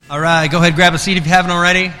All right, go ahead, grab a seat if you haven't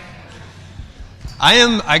already.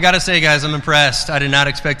 I gotta say, guys, I'm impressed. I did not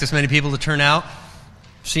expect this many people to turn out.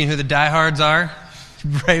 Seeing who the diehards are,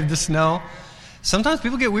 brave the snow. Sometimes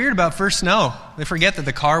people get weird about first snow. They forget that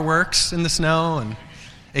the car works in the snow and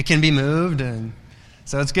it can be moved. And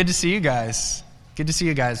so it's good to see you guys. Good to see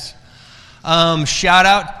you guys. Shout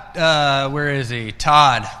out, where is he?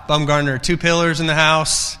 Todd Bumgarner, Two Pillars in the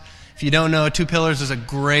house. If you don't know, Two Pillars is a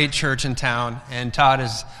great church in town, and Todd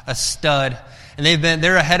is a stud. And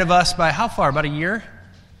they're ahead of us by how far? About a year?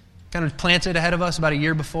 Kind of planted ahead of us, about a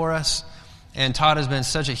year before us. And Todd has been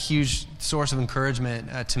such a huge source of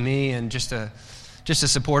encouragement to me, and just a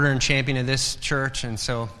supporter and champion of this church. And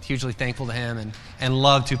so hugely thankful to him, and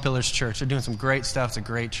love Two Pillars Church. They're doing some great stuff. It's a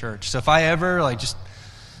great church. So if I ever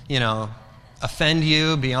offend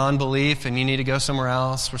you beyond belief and you need to go somewhere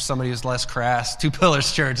else where somebody who's less crass, Two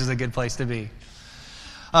Pillars Church is a good place to be.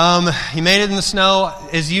 You made it in the snow.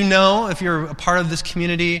 As you know, if you're a part of this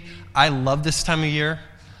community, I love this time of year.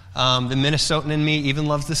 The Minnesotan in me even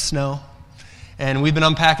loves the snow. And we've been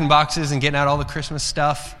unpacking boxes and getting out all the Christmas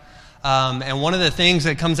stuff. And one of the things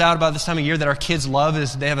that comes out about this time of year that our kids love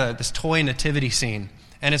is they have this toy nativity scene.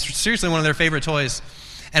 And it's seriously one of their favorite toys.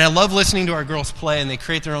 And I love listening to our girls play, and they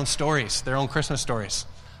create their own stories, their own Christmas stories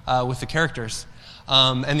with the characters.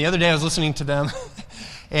 And the other day I was listening to them,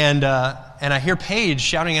 and I hear Paige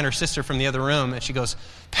shouting at her sister from the other room, and she goes,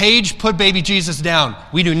 "Paige, put baby Jesus down.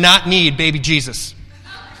 We do not need baby Jesus."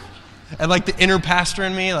 And the inner pastor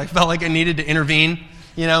in me felt like I needed to intervene,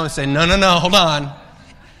 and say, no, hold on.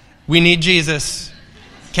 We need Jesus.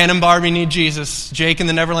 Ken and Barbie need Jesus. Jake and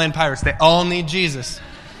the Neverland Pirates, they all need Jesus.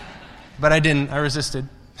 But I didn't. I resisted.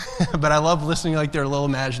 But I love listening to their little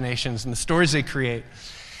imaginations and the stories they create.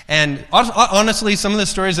 And honestly, some of the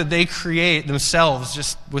stories that they create themselves,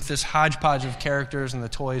 just with this hodgepodge of characters and the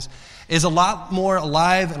toys, is a lot more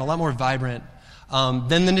alive and a lot more vibrant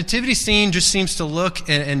than the nativity scene just seems to look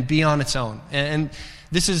and be on its own. And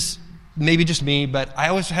this is maybe just me, but I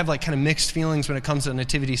always have kind of mixed feelings when it comes to the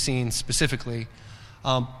nativity scene specifically.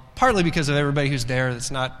 Partly because of everybody who's there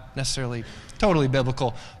that's not necessarily totally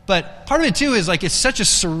biblical. But part of it too is it's such a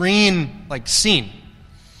serene scene.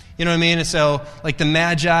 You know what I mean? And so the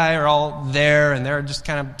Magi are all there, and they're just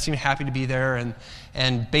kind of seem happy to be there,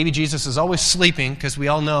 and baby Jesus is always sleeping, because we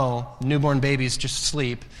all know newborn babies just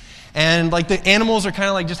sleep. And the animals are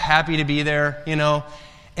kind of just happy to be there,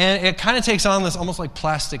 and it kind of takes on this almost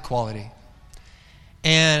plastic quality.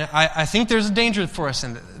 And I think there's a danger for us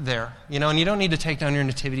in there, and you don't need to take down your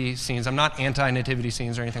nativity scenes. I'm not anti-nativity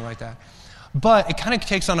scenes or anything like that. But it kind of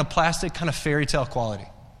takes on a plastic kind of fairy tale quality,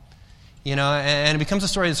 and it becomes a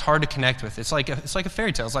story that's hard to connect with. It's like a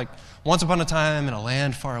fairy tale. It's like once upon a time in a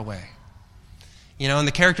land far away, and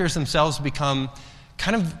the characters themselves become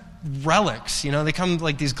kind of relics, they become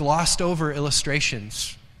these glossed over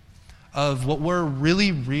illustrations of what were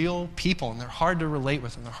really real people, and they're hard to relate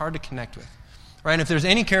with, and they're hard to connect with. Right? And if there's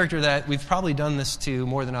any character that we've probably done this to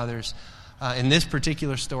more than others, in this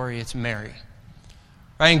particular story, it's Mary.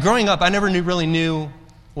 Right? And growing up, I never really knew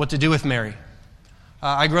what to do with Mary.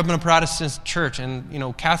 I grew up in a Protestant church,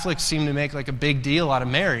 and Catholics seem to make a big deal out of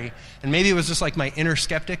Mary, and maybe it was just my inner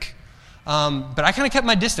skeptic, but I kind of kept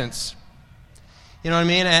my distance. You know what I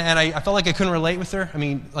mean? And I felt like I couldn't relate with her. I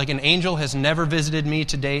mean, an angel has never visited me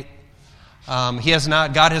to date.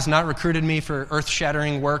 God has not recruited me for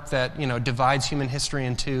earth-shattering work that, divides human history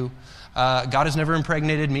in two. God has never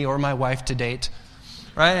impregnated me or my wife to date,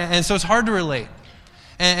 right? And so it's hard to relate.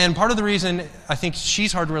 And part of the reason I think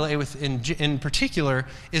she's hard to relate with in particular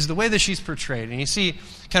is the way that she's portrayed. And you see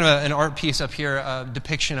kind of an art piece up here, a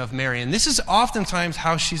depiction of Mary. And this is oftentimes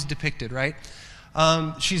how she's depicted, right?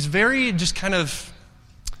 She's very just kind of,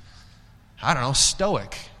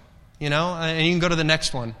 stoic, And you can go to the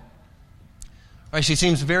next one. Right, she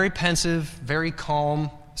seems very pensive, very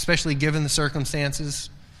calm, especially given the circumstances.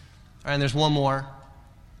 Right, and there's one more.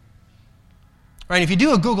 Right, if you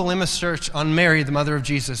do a Google image search on Mary, the mother of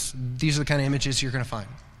Jesus, these are the kind of images you're going to find.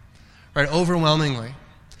 Right, overwhelmingly.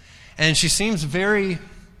 And she seems very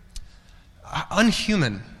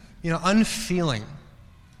unhuman, unfeeling,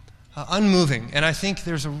 unmoving. And I think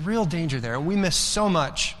there's a real danger there. We miss so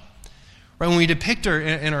much, right, when we depict her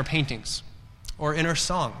in our paintings or in our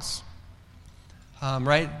songs.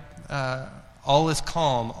 All is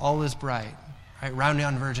calm, all is bright, right? Round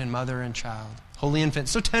down virgin, mother and child, holy infant,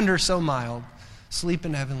 so tender, so mild, sleep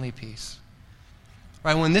in heavenly peace.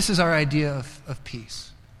 Right? When this is our idea of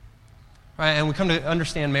peace, right? And we come to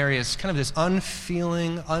understand Mary as kind of this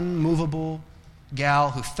unfeeling, unmovable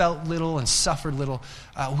gal who felt little and suffered little.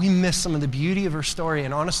 We miss some of the beauty of her story,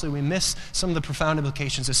 and honestly, we miss some of the profound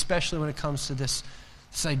implications, especially when it comes to this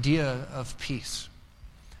this idea of peace.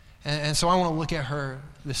 And so I want to look at her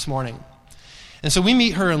this morning. And so we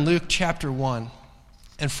meet her in Luke chapter 1.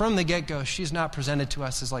 And from the get-go, she's not presented to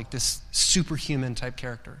us as like this superhuman type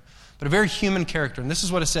character, but a very human character. And this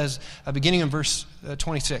is what it says, beginning in verse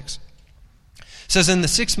 26. It says, in the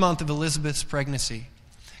 6th month of Elizabeth's pregnancy,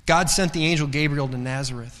 God sent the angel Gabriel to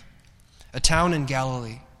Nazareth, a town in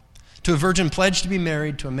Galilee, to a virgin pledged to be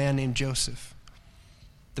married to a man named Joseph.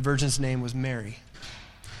 The virgin's name was Mary.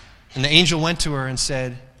 And the angel went to her and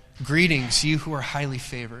said, greetings, you who are highly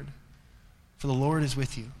favored, for the Lord is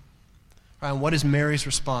with you. Right, and what is Mary's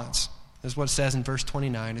response? This is what it says in verse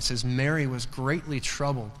 29. It says, Mary was greatly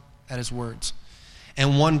troubled at his words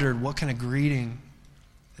and wondered what kind of greeting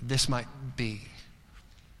this might be.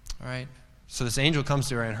 All right? So this angel comes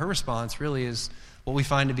to her, and her response really is what we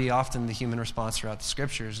find to be often the human response throughout the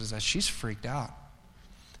scriptures, is that she's freaked out.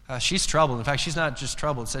 She's troubled. In fact, she's not just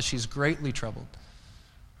troubled. It says she's greatly troubled.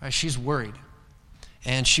 Right? She's worried.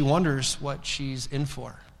 And she wonders what she's in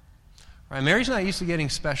for. Right? Mary's not used to getting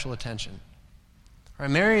special attention. Right?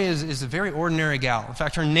 Mary is a very ordinary gal. In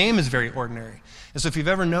fact, her name is very ordinary. And so if you've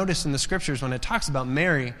ever noticed in the scriptures when it talks about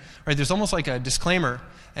Mary, right, there's almost like a disclaimer,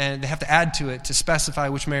 and they have to add to it to specify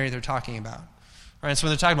which Mary they're talking about. Right? So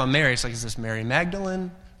when they're talking about Mary, it's like, is this Mary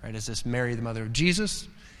Magdalene? Right? Is this Mary, the mother of Jesus?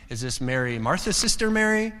 Is this Mary, Martha's sister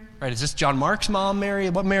Mary? Right? Is this John Mark's mom Mary?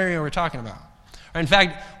 What Mary are we talking about? Right? In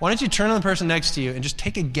fact, why don't you turn to the person next to you and just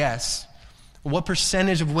take a guess what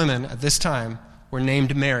percentage of women at this time were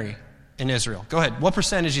named Mary in Israel? Go ahead. What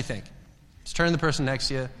percentage do you think? Just turn to the person next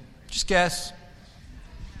to you. Just guess.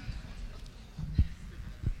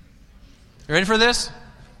 You ready for this?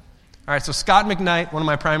 All right, so Scott McKnight, one of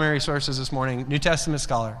my primary sources this morning, New Testament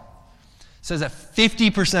scholar, says that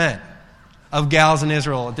 50% of gals in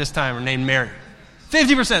Israel at this time are named Mary.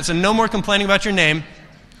 50%, so no more complaining about your name.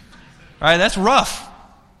 All right, that's rough.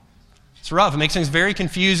 It's rough. It makes things very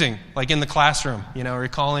confusing, like in the classroom, or you're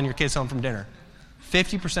calling your kids home from dinner.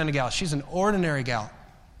 50% of gals. She's an ordinary gal,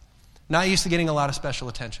 not used to getting a lot of special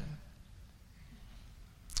attention.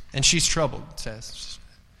 And she's troubled, it says.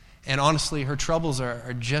 And honestly, her troubles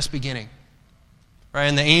are just beginning. Right?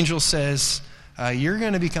 And the angel says, you're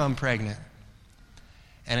going to become pregnant.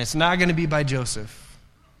 And it's not going to be by Joseph.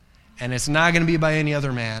 And it's not going to be by any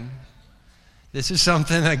other man. This is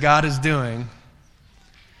something that God is doing.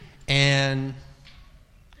 And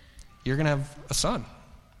you're going to have a son.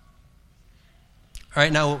 All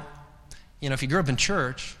right, now, if you grew up in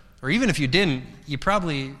church, or even if you didn't, you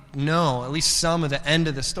probably know at least some of the end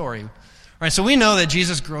of the story. All right, so we know that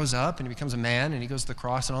Jesus grows up and he becomes a man and he goes to the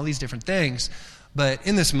cross and all these different things. But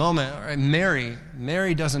in this moment, all right,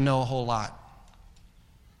 Mary doesn't know a whole lot.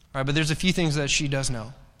 All right, but there's a few things that she does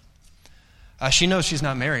know. She knows she's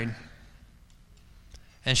not married.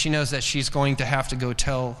 And she knows that she's going to have to go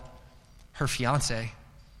tell her fiancé. All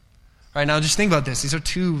right, now just think about this. These are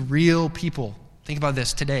two real people. Think about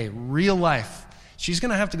this today, real life. She's going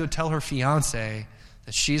to have to go tell her fiancé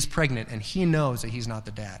that she's pregnant, and he knows that he's not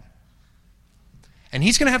the dad. And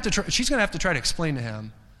she's going to have to try to explain to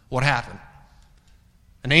him what happened.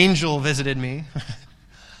 An angel visited me,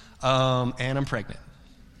 and I'm pregnant.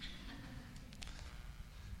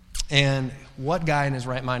 And what guy in his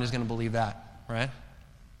right mind is going to believe that, right?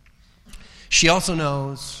 She also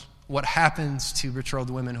knows what happens to betrothed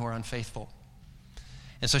women who are unfaithful.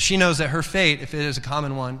 And so she knows that her fate, if it is a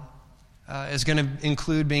common one, is going to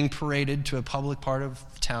include being paraded to a public part of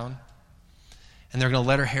town. And they're going to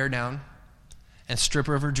let her hair down and strip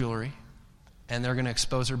her of her jewelry. And they're going to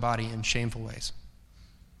expose her body in shameful ways.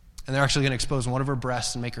 And they're actually going to expose one of her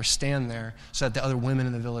breasts and make her stand there so that the other women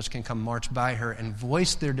in the village can come march by her and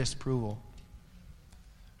voice their disapproval.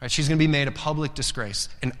 Right? She's going to be made a public disgrace,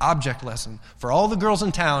 an object lesson for all the girls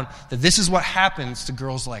in town that this is what happens to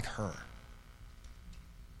girls like her.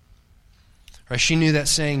 Right? She knew that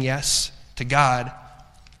saying yes to God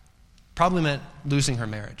probably meant losing her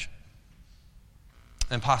marriage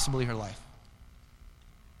and possibly her life.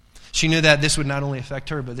 She knew that this would not only affect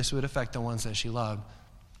her, but this would affect the ones that she loved.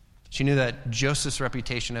 She knew that Joseph's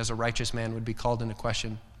reputation as a righteous man would be called into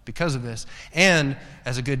question because of this. And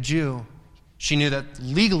as a good Jew, she knew that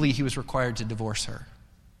legally he was required to divorce her.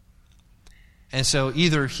 And so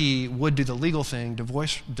either he would do the legal thing,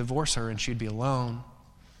 divorce her, and she'd be alone,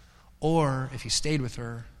 or if he stayed with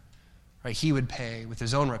her, right, he would pay with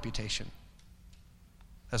his own reputation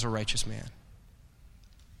as a righteous man.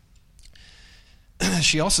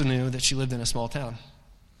 She also knew that she lived in a small town.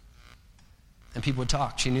 And people would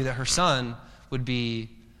talk. She knew that her son he'd be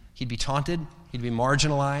taunted, he'd be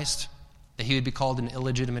marginalized, that he would be called an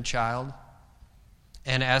illegitimate child.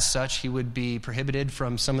 And as such, he would be prohibited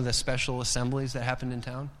from some of the special assemblies that happened in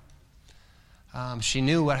town. She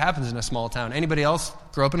knew what happens in a small town. Anybody else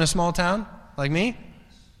grow up in a small town like me?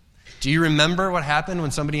 Do you remember what happened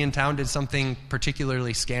when somebody in town did something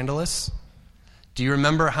particularly scandalous? Do you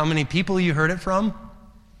remember how many people you heard it from?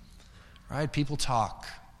 Right? People talk.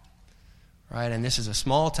 Right? And this is a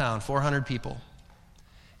small town, 400 people.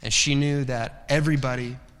 And she knew that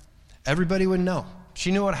everybody would know.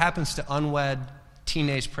 She knew what happens to unwed,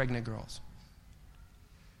 teenage pregnant girls.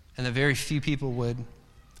 And that very few people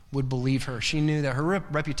would believe her. She knew that her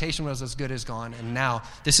reputation was as good as gone, and now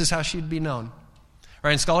this is how she'd be known.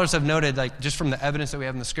 Right? And scholars have noted, like just from the evidence that we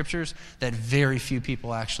have in the scriptures, that very few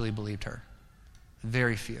people actually believed her.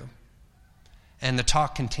 Very few. And the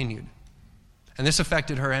talk continued. And this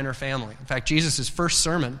affected her and her family. In fact, Jesus' first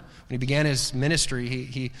sermon, when he began his ministry,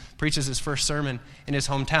 he preaches his first sermon in his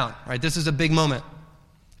hometown. Right? This is a big moment.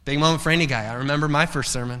 Big moment for any guy. I remember my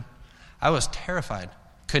first sermon. I was terrified.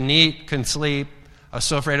 Couldn't eat, couldn't sleep. I was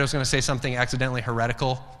so afraid I was going to say something accidentally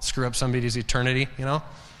heretical, screw up somebody's eternity, you know?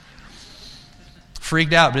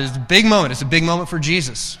 Freaked out. But it's a big moment. It's a big moment for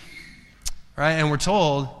Jesus. Right? And we're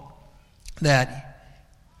told that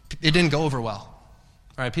it didn't go over well.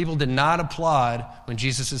 All right, people did not applaud when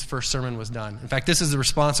Jesus' first sermon was done. In fact, this is the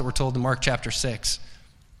response that we're told in Mark chapter 6.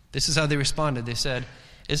 This is how they responded. They said,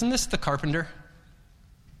 "Isn't this the carpenter?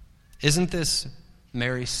 Isn't this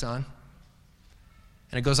Mary's son?"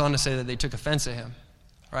 And it goes on to say that they took offense at him.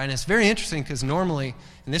 Right? And it's very interesting because normally,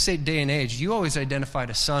 in this day and age, you always identified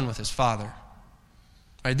a son with his father.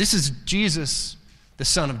 Right? This is Jesus, the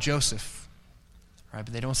son of Joseph. Right?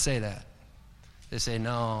 But they don't say that. They say,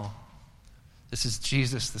 no, this is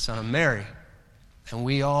Jesus, the son of Mary. And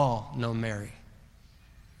we all know Mary.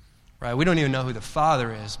 Right? We don't even know who the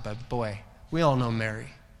father is, but boy, we all know Mary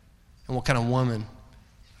and what kind of woman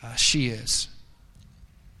she is.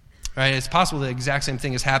 Right? It's possible the exact same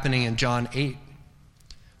thing is happening in John 8,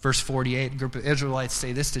 verse 48. A group of Israelites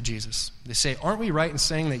say this to Jesus. They say, "Aren't we right in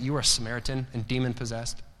saying that you are Samaritan and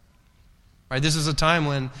demon-possessed?" Right? This is a time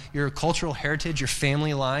when your cultural heritage, your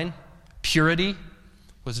family line, purity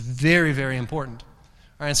was very, very important.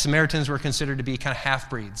 Right? And Samaritans were considered to be kind of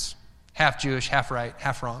half-breeds, half Jewish, half right,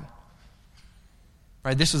 half wrong.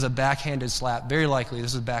 Right? This was a backhanded slap. Very likely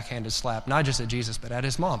this was a backhanded slap, not just at Jesus, but at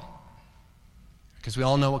his mom. Because we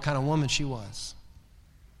all know what kind of woman she was.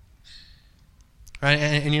 Right?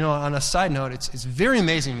 And you know, on a side note, it's very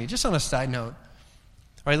amazing to me, just on a side note,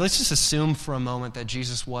 right, let's just assume for a moment that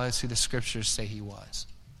Jesus was who the scriptures say he was,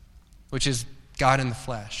 which is God in the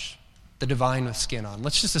flesh, the divine with skin on.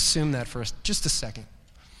 Let's just assume that for just a second.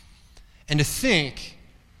 And to think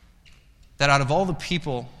that out of all the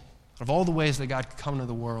people, out of all the ways that God could come into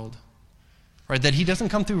the world, right, that he doesn't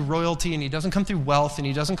come through royalty and he doesn't come through wealth and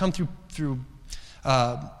he doesn't come through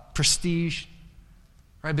prestige,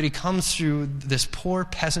 right, but he comes through this poor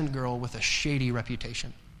peasant girl with a shady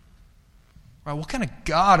reputation. Right, what kind of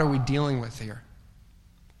God are we dealing with here?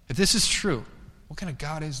 If this is true, what kind of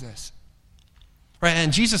God is this? Right,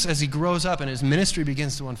 and Jesus, as he grows up and his ministry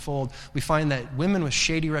begins to unfold, we find that women with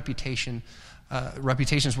shady reputations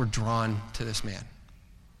were drawn to this man.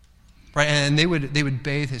 Right, and they would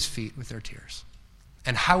bathe his feet with their tears.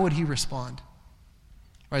 And how would he respond?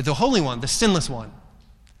 Right, the Holy One, the sinless one.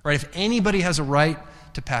 Right, if anybody has a right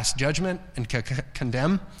to pass judgment and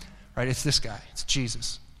condemn, right, it's this guy, it's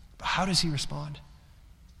Jesus. But how does he respond?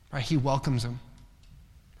 Right, he welcomes them.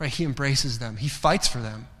 Right, he embraces them. He fights for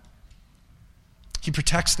them. He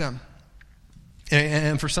protects them.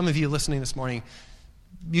 And for some of you listening this morning,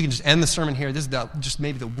 you can just end the sermon here. This is just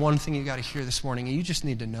maybe the one thing you got to hear this morning. And you just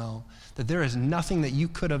need to know that there is nothing that you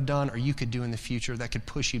could have done or you could do in the future that could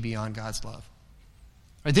push you beyond God's love.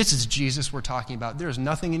 Right, this is Jesus we're talking about. There is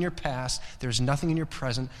nothing in your past. There's nothing in your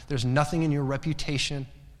present. There's nothing in your reputation.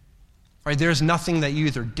 Right, there's nothing that you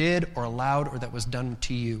either did or allowed or that was done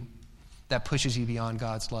to you that pushes you beyond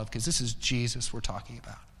God's love, because this is Jesus we're talking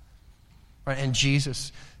about. Right, and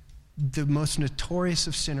Jesus, the most notorious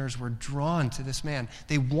of sinners, were drawn to this man.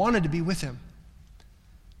 They wanted to be with him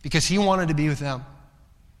because he wanted to be with them.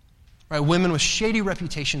 Right, women with shady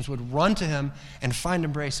reputations would run to him and find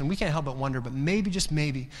embrace. And we can't help but wonder, but maybe, just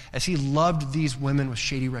maybe, as he loved these women with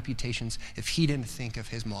shady reputations, if he didn't think of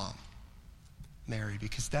his mom, Mary,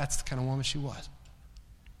 because that's the kind of woman she was.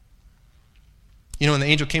 You know, when the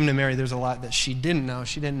angel came to Mary, there's a lot that she didn't know.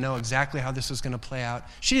 She didn't know exactly how this was going to play out.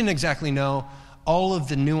 She didn't exactly know all of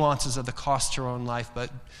the nuances of the cost to her own life,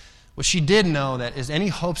 but what she did know that is any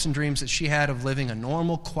hopes and dreams that she had of living a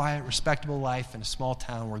normal, quiet, respectable life in a small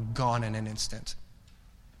town were gone in an instant.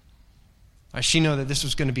 She knew that this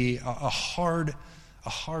was going to be a hard a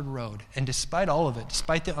hard road. And despite all of it,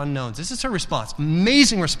 despite the unknowns, this is her response.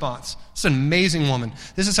 Amazing response. This is an amazing woman.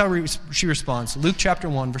 This is how she responds. Luke chapter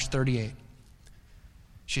 1, verse 38.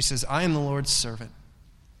 She says, I am the Lord's servant.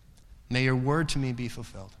 May your word to me be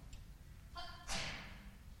fulfilled.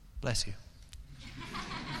 Bless you.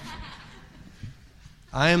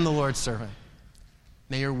 I am the Lord's servant.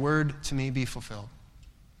 May your word to me be fulfilled.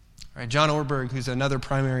 All right, John Ortberg, who's another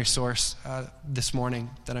primary source this morning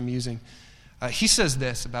that I'm using, he says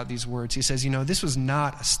this about these words. He says, this was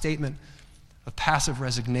not a statement of passive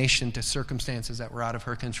resignation to circumstances that were out of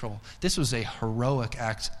her control. This was a heroic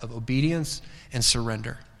act of obedience and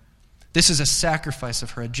surrender. This is a sacrifice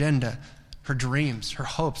of her agenda, her dreams, her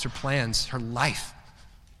hopes, her plans, her life,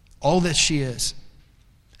 all that she is.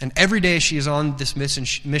 And every day she is on this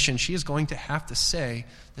mission, she is going to have to say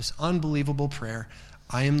this unbelievable prayer,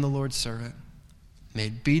 I am the Lord's servant. May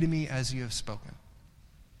it be to me as you have spoken.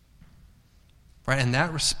 Right? And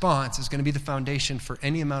that response is going to be the foundation for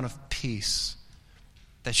any amount of peace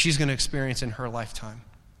that she's going to experience in her lifetime.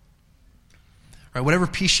 Right? Whatever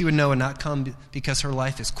peace she would know would not come because her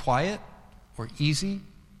life is quiet or easy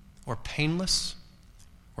or painless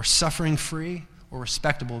or suffering-free or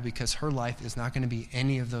respectable, because her life is not going to be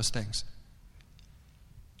any of those things.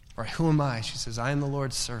 Right? Who am I? She says, I am the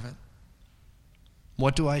Lord's servant.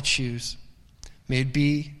 What do I choose? May it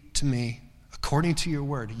be to me according to your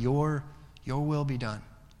word. Your will be done.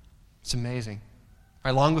 It's amazing.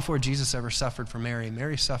 Right? Long before Jesus ever suffered for Mary,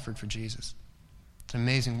 Mary suffered for Jesus. It's an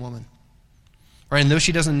amazing woman. Right? And though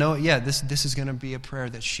she doesn't know it yet, this is going to be a prayer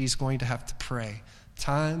that she's going to have to pray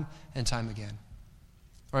time and time again.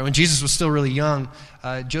 Right, when Jesus was still really young,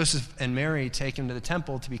 Joseph and Mary take him to the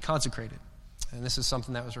temple to be consecrated. And this is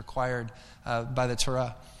something that was required by the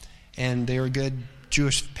Torah. And they were good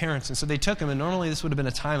Jewish parents. And so they took him, and normally this would have been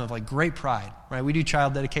a time of great pride. Right? We do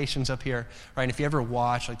child dedications up here. Right? And if you ever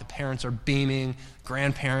watch, the parents are beaming,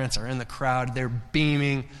 grandparents are in the crowd, they're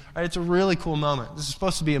beaming. Right? It's a really cool moment. This is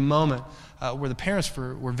supposed to be a moment where the parents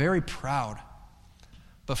were very proud.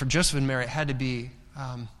 But for Joseph and Mary, it had to be...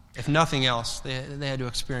 if nothing else, they had to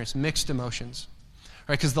experience mixed emotions.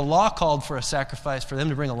 Right? Because the law called for a sacrifice for them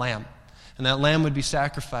to bring a lamb. And that lamb would be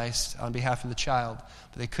sacrificed on behalf of the child.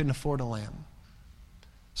 But they couldn't afford a lamb.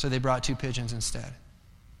 So they brought 2 pigeons instead.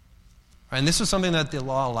 Right? And this was something that the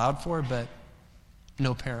law allowed for, but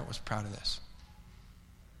no parent was proud of this.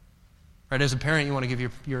 Right? As a parent, you want to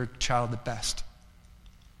give your child the best.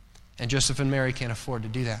 And Joseph and Mary can't afford to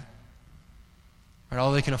do that. Right?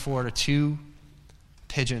 All they can afford are 2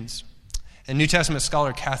 pigeons. And New Testament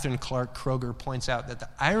scholar Catherine Clark Kroger points out that the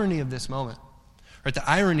irony of this moment, right, the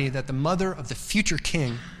irony that the mother of the future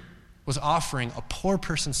king was offering a poor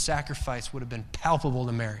person's sacrifice would have been palpable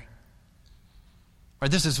to Mary.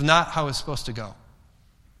 Right, this is not how it's supposed to go.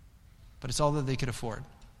 But it's all that they could afford.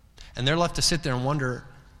 And they're left to sit there and wonder,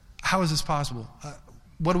 how is this possible?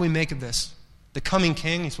 What do we make of this? The coming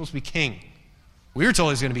king, he's supposed to be king. We were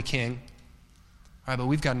told he's going to be king. All right, but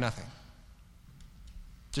we've got nothing.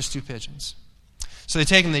 Just 2 pigeons. So they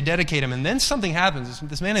take him, they dedicate him, and then something happens.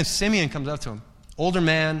 This man named Simeon comes up to him. Older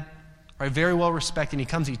man, right, very well respected. He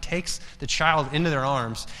comes, he takes the child into their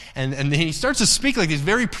arms, and then he starts to speak these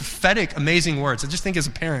very prophetic, amazing words. I just think as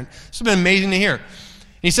a parent, this has been amazing to hear. And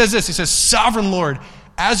he says this, he says, Sovereign Lord,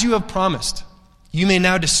 as you have promised, you may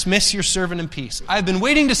now dismiss your servant in peace. I've been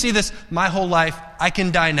waiting to see this my whole life. I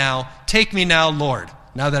can die now. Take me now, Lord,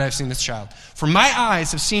 now that I've seen this child. For my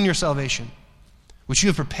eyes have seen your salvation, which you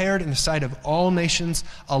have prepared in the sight of all nations,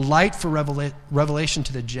 a light for revelation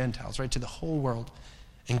to the Gentiles, right, to the whole world,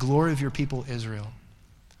 and glory of your people Israel. All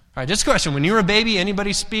right, just a question. When you were a baby,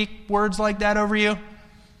 anybody speak words like that over you?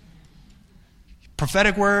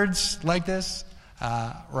 Prophetic words like this?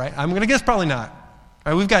 Right, I'm going to guess probably not.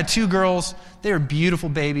 All right, we've got 2 girls. They are beautiful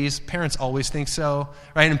babies. Parents always think so.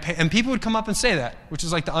 Right, and people would come up and say that, which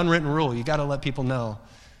is like the unwritten rule. You got to let people know,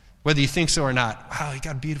 whether you think so or not. Wow, you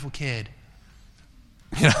got a beautiful kid.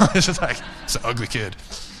 It's just it's an ugly kid.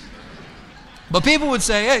 But people would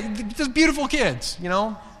say, hey, just beautiful kids,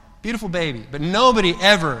 beautiful baby. But nobody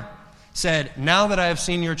ever said, now that I have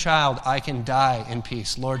seen your child, I can die in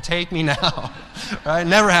peace. Lord, take me now. Right?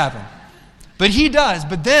 Never happened. But he does.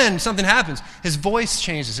 But then something happens. His voice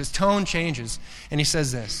changes. His tone changes. And he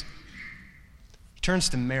says this. He turns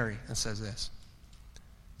to Mary and says this.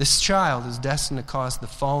 This child is destined to cause the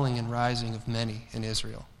falling and rising of many in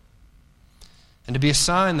Israel, and to be a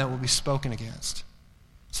sign that will be spoken against,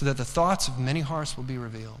 so that the thoughts of many hearts will be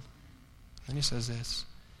revealed. Then he says this,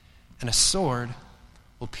 and a sword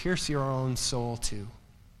will pierce your own soul too.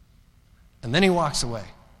 And then he walks away.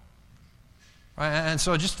 Right? And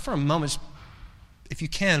so just for a moment, if you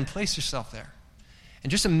can, place yourself there. And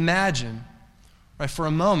just imagine, right, for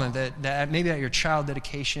a moment that maybe at your child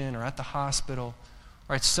dedication or at the hospital,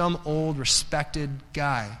 right, some old, respected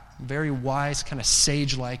guy, very wise, kind of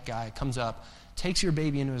sage-like guy comes up, takes your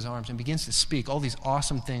baby into his arms and begins to speak all these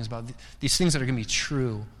awesome things about these things that are going to be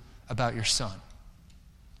true about your son.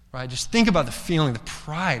 Right? Just think about the feeling, the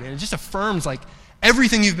pride, and it just affirms like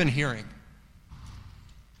everything you've been hearing.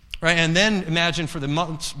 Right? And then imagine for the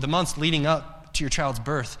months leading up to your child's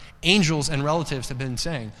birth, angels and relatives have been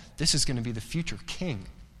saying, this is going to be the future king,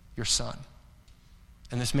 your son.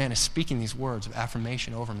 And this man is speaking these words of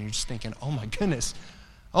affirmation over him. And you're just thinking, oh my goodness,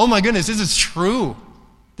 this is true.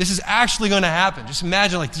 This is actually going to happen. Just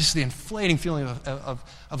imagine like just the inflating feeling of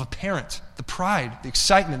a parent, the pride, the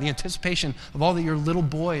excitement, the anticipation of all that your little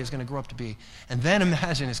boy is going to grow up to be. And then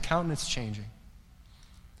imagine his countenance changing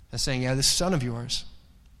and saying, yeah, this son of yours,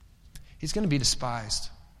 he's going to be despised.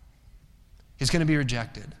 He's going to be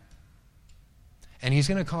rejected. And he's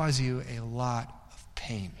going to cause you a lot of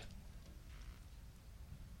pain.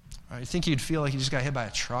 Right, you think you'd feel like you just got hit by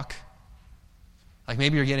a truck? Like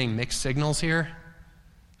maybe you're getting mixed signals here?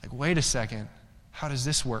 Like, wait a second, how does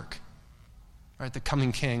this work? Right, the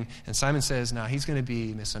coming king. And Simon says, now he's going to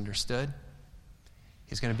be misunderstood.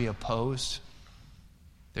 He's going to be opposed.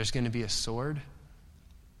 There's going to be a sword.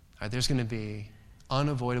 Right, there's going to be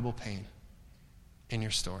unavoidable pain in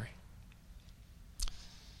your story.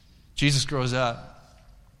 Jesus grows up.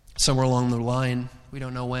 Somewhere along the line, we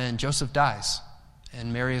don't know when, Joseph dies.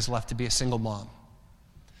 And Mary is left to be a single mom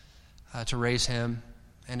to raise him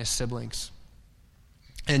and his siblings.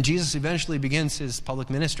 And Jesus eventually begins his public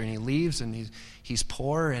ministry, and he leaves, and he's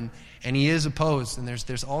poor, and he is opposed, and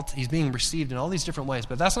he's being received in all these different ways.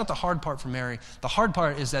 But that's not the hard part for Mary. The hard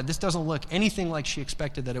part is that this doesn't look anything like she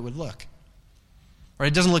expected that it would look. Right?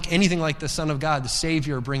 It doesn't look anything like the Son of God, the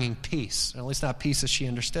Savior, bringing peace, or at least not peace as she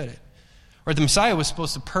understood it. Right? The Messiah was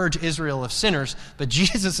supposed to purge Israel of sinners, but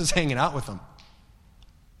Jesus is hanging out with them.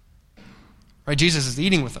 Right? Jesus is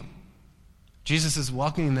eating with them. Jesus is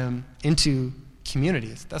welcoming them into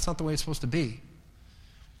community. That's not the way it's supposed to be.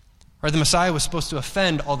 Right? The Messiah was supposed to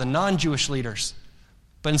offend all the non-Jewish leaders,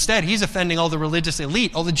 but instead he's offending all the religious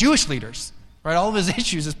elite, all the Jewish leaders. Right? All of his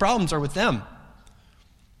issues, his problems are with them.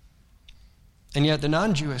 And yet the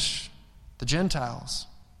non-Jewish, the Gentiles,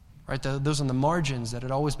 right, those on the margins that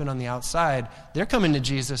had always been on the outside, they're coming to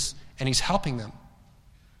Jesus and he's helping them.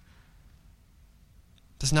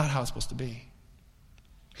 That's not how it's supposed to be.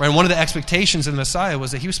 Right, one of the expectations of the Messiah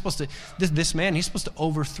was that he was supposed to, this man, he's supposed to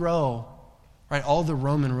overthrow, right, all the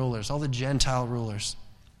Roman rulers, all the Gentile rulers,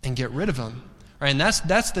 and get rid of them. Right, and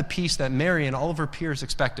that's the peace that Mary and all of her peers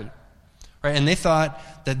expected. Right, and they thought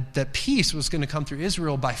that peace was going to come through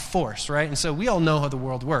Israel by force, right? And so we all know how the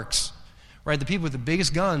world works. Right, the people with the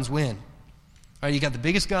biggest guns win. Right, you got the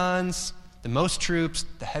biggest guns, the most troops,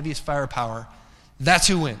 the heaviest firepower. That's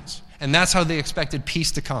who wins. And that's how they expected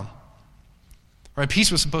peace to come. Right,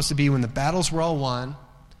 peace was supposed to be when the battles were all won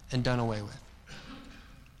and done away with.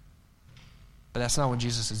 But that's not what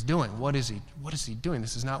Jesus is doing. What is he doing?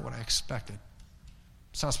 This is not what I expected.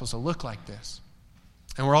 It's not supposed to look like this.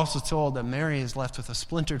 And we're also told that Mary is left with a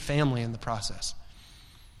splintered family in the process.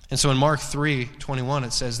 And so in Mark 3:21,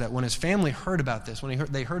 it says that when his family heard about this,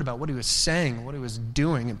 they heard about what he was saying, what he was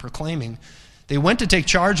doing and proclaiming, they went to take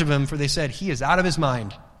charge of him, for they said, he is out of his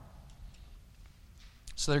mind.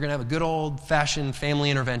 So they're going to have a good old-fashioned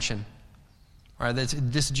family intervention. All right,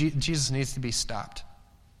 Jesus needs to be stopped.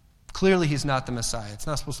 Clearly, he's not the Messiah. It's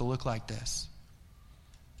not supposed to look like this.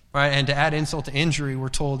 All right, and to add insult to injury, we're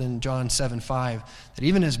told in John 7:5 that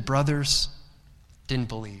even his brothers didn't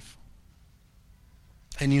believe.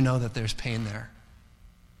 And you know that there's pain there.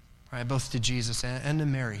 All right, both to Jesus and to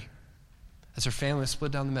Mary, as her family was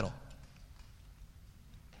split down the middle.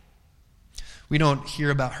 We don't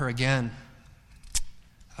hear about her again.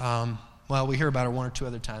 Well, we hear about her one or two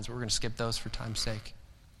other times, but we're going to skip those for time's sake.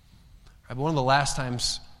 Right, but one of the last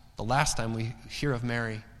time we hear of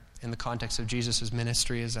Mary in the context of Jesus'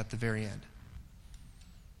 ministry is at the very end.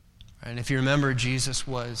 Right, and if you remember, Jesus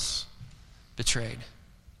was betrayed.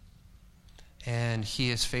 And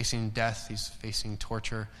he is facing death. He's facing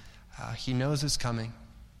torture. He knows it's coming.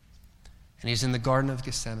 And he's in the Garden of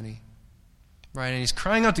Gethsemane. Right, and he's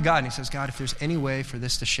crying out to God, and he says, God, if there's any way for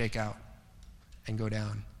this to shake out and go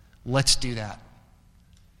down, let's do that.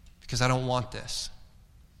 Because I don't want this.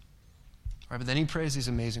 Right, but then he prays these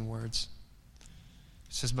amazing words.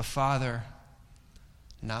 He says, but Father,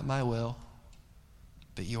 not my will,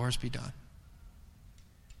 but yours be done.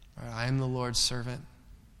 Right, I am the Lord's servant.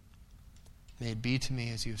 May it be to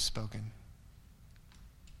me as you have spoken.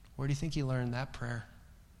 Where do you think he learned that prayer?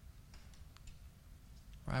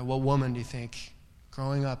 Right, what woman do you think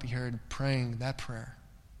growing up, he heard praying that prayer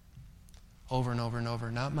over and over and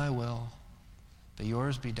over. Not my will, but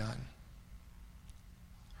yours be done.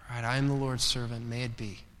 All right, I am the Lord's servant. May it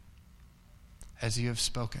be as you have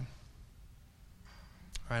spoken.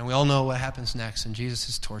 All right, and we all know what happens next, and Jesus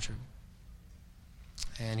is tortured.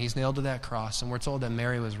 And he's nailed to that cross, and we're told that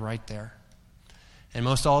Mary was right there. And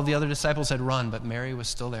most all of the other disciples had run, but Mary was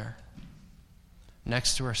still there,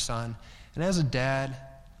 next to her son. And as a dad,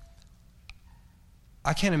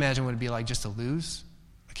 I can't imagine what it'd be like just to lose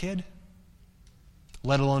a kid,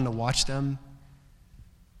 let alone to watch them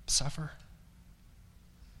suffer,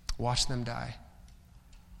 watch them die.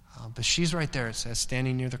 But she's right there, it says,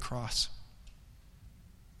 standing near the cross.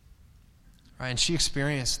 Right, and she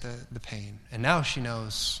experienced the pain. And now she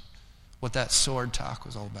knows what that sword talk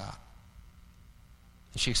was all about.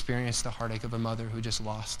 And she experienced the heartache of a mother who just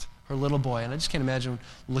lost her little boy. And I just can't imagine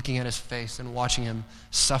looking at his face and watching him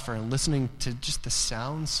suffer and listening to just the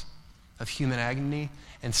sounds of human agony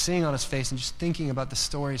and seeing on his face and just thinking about the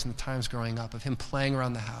stories and the times growing up of him playing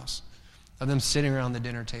around the house, of them sitting around the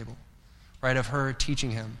dinner table, right, of her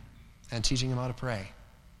teaching him and teaching him how to pray.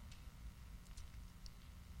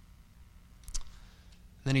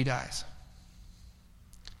 Then he dies.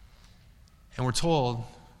 And we're told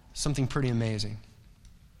something pretty amazing.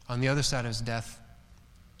 On the other side of his death,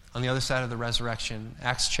 on the other side of the resurrection,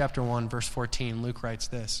 Acts chapter 1, verse 14, Luke writes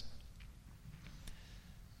this.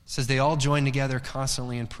 It says, they all joined together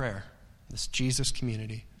constantly in prayer, this Jesus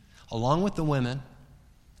community, along with the women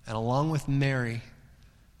and along with Mary,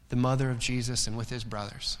 the mother of Jesus, and with his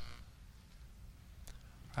brothers.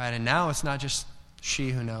 All right, and now it's not just she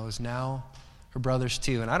who knows. Now her brothers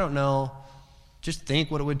too. And I don't know, just think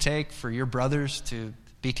what it would take for your brothers to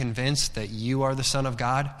be convinced that you are the Son of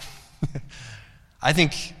God. I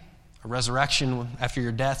think a resurrection after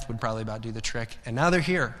your death would probably about do the trick. And now they're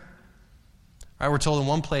here. Right, we're told in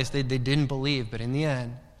one place they didn't believe, but in the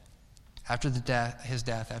end, after his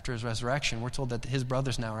death, after his resurrection, we're told that his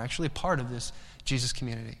brothers now are actually a part of this Jesus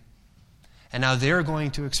community. And now they're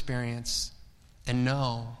going to experience and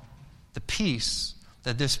know the peace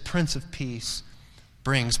that this Prince of Peace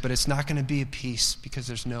brings, but it's not going to be a peace because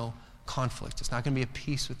there's no conflict. It's not going to be a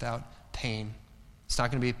peace without pain. It's not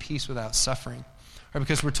going to be a peace without suffering. Right?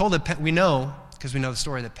 Because we're told that we know the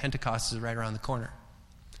story, that Pentecost is right around the corner.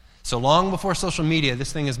 So long before social media,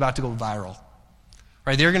 this thing is about to go viral.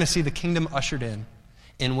 Right? They're going to see the kingdom ushered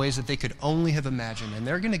in ways that they could only have imagined, and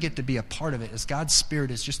they're going to get to be a part of it as God's Spirit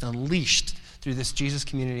is just unleashed through this Jesus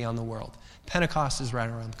community on the world. Pentecost is right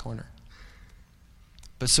around the corner.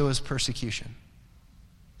 But so is persecution.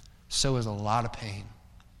 So is a lot of pain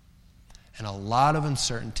and a lot of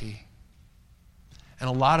uncertainty and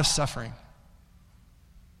a lot of suffering.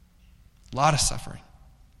 A lot of suffering.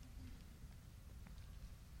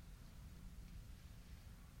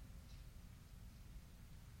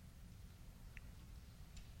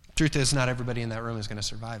 Truth is, not everybody in that room is going to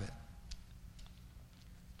survive it.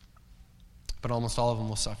 But almost all of them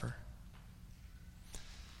will suffer.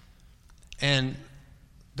 And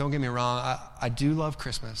don't get me wrong, I do love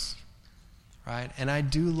Christmas, right? And I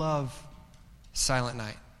do love Silent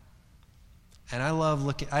Night. And I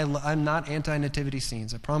love I'm not anti-nativity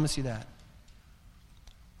scenes, I promise you that.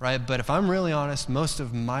 Right? But if I'm really honest, most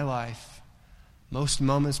of my life, most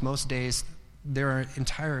moments, most days, there are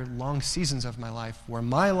entire long seasons of my life where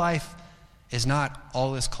my life is not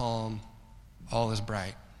all is calm, all is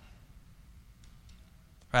bright.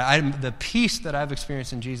 Right? The peace that I've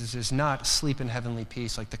experienced in Jesus is not sleep in heavenly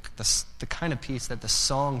peace, like the kind of peace that the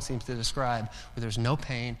song seems to describe, where there's no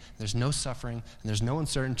pain, there's no suffering, and there's no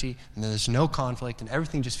uncertainty, and there's no conflict, and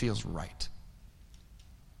everything just feels right.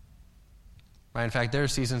 Right? In fact, there are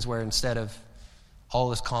seasons where instead of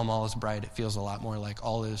all is calm, all is bright, it feels a lot more like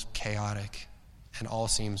all is chaotic, and all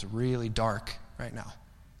seems really dark right now.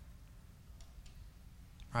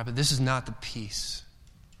 Right? But this is not the peace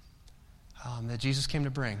that Jesus came to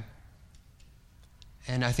bring.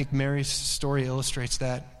 And I think Mary's story illustrates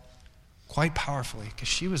that quite powerfully, because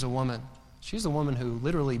she was a woman. She's the woman who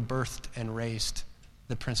literally birthed and raised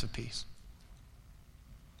the Prince of Peace.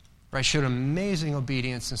 Right? Showed amazing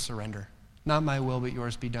obedience and surrender. Not my will, but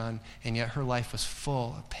yours be done. And yet her life was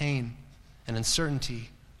full of pain and uncertainty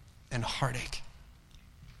and heartache.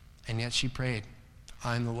 And yet she prayed,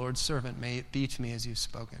 I am the Lord's servant. May it be to me as you've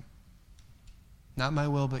spoken. Not my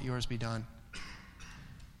will, but yours be done.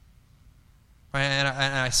 Right? And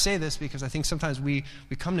I say this because I think sometimes we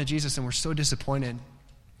come to Jesus and we're so disappointed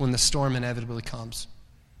when the storm inevitably comes.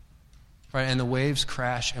 Right? And the waves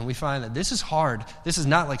crash, and we find that this is hard. This is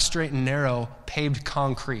not like straight and narrow paved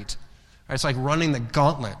concrete. Right? It's like running the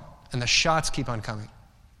gauntlet, and the shots keep on coming.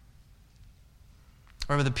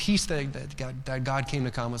 Or the peace that God came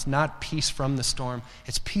to come was not peace from the storm,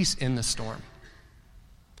 it's peace in the storm.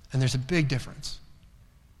 And there's a big difference.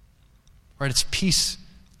 Right? It's peace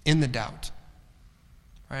in the doubt.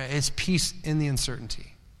 Right? It's peace in the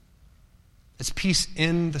uncertainty. It's peace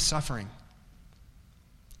in the suffering.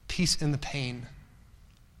 Peace in the pain.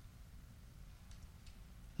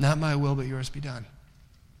 Not my will, but yours be done.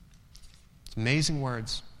 It's amazing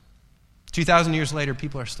words. 2,000 years later,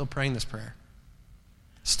 people are still praying this prayer.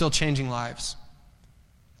 Still changing lives.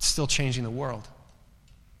 Still changing the world.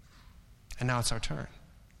 And now it's our turn.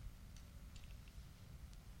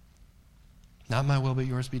 Not my will, but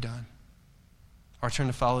yours be done. Our turn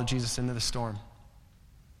to follow Jesus into the storm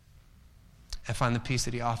and find the peace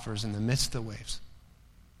that he offers in the midst of the waves.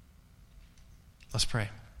 Let's pray.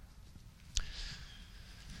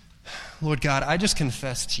 Lord God, I just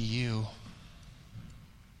confess to you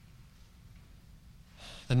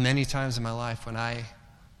that many times in my life when I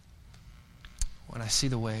see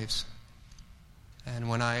the waves and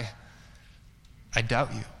when I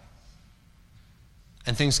doubt you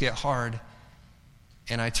and things get hard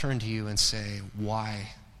and I turn to you and say, why?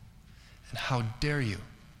 And how dare you?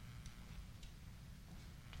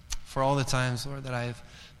 For all the times, Lord, that I've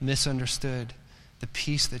misunderstood the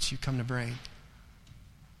peace that you come to bring.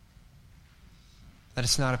 That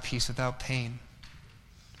it's not a peace without pain.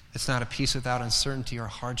 It's not a peace without uncertainty or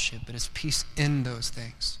hardship, but it's peace in those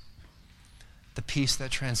things. The peace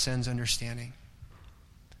that transcends understanding.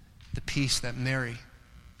 The peace that Mary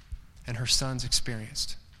and her sons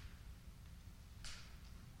experienced.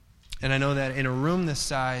 And I know that in a room this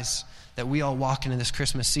size, that we all walk into this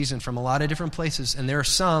Christmas season from a lot of different places, and there are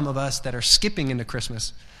some of us that are skipping into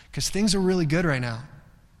Christmas because things are really good right now.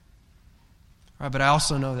 Right, but I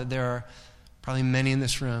also know that there are probably many in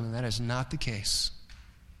this room, and that is not the case.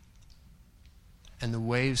 And the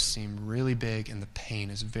waves seem really big, and the pain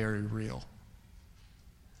is very real.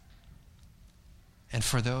 And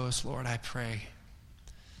for those, Lord, I pray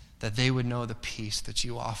that they would know the peace that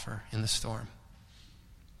you offer in the storm,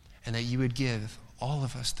 and that you would give all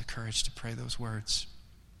of us the courage to pray those words.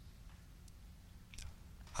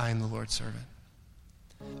 I am the Lord's servant.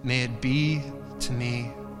 May it be to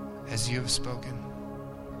me as you have spoken.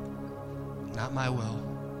 Not my will,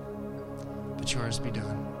 but yours be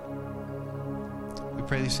done. We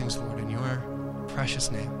pray these things, Lord, in your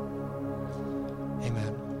precious name.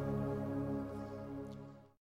 Amen.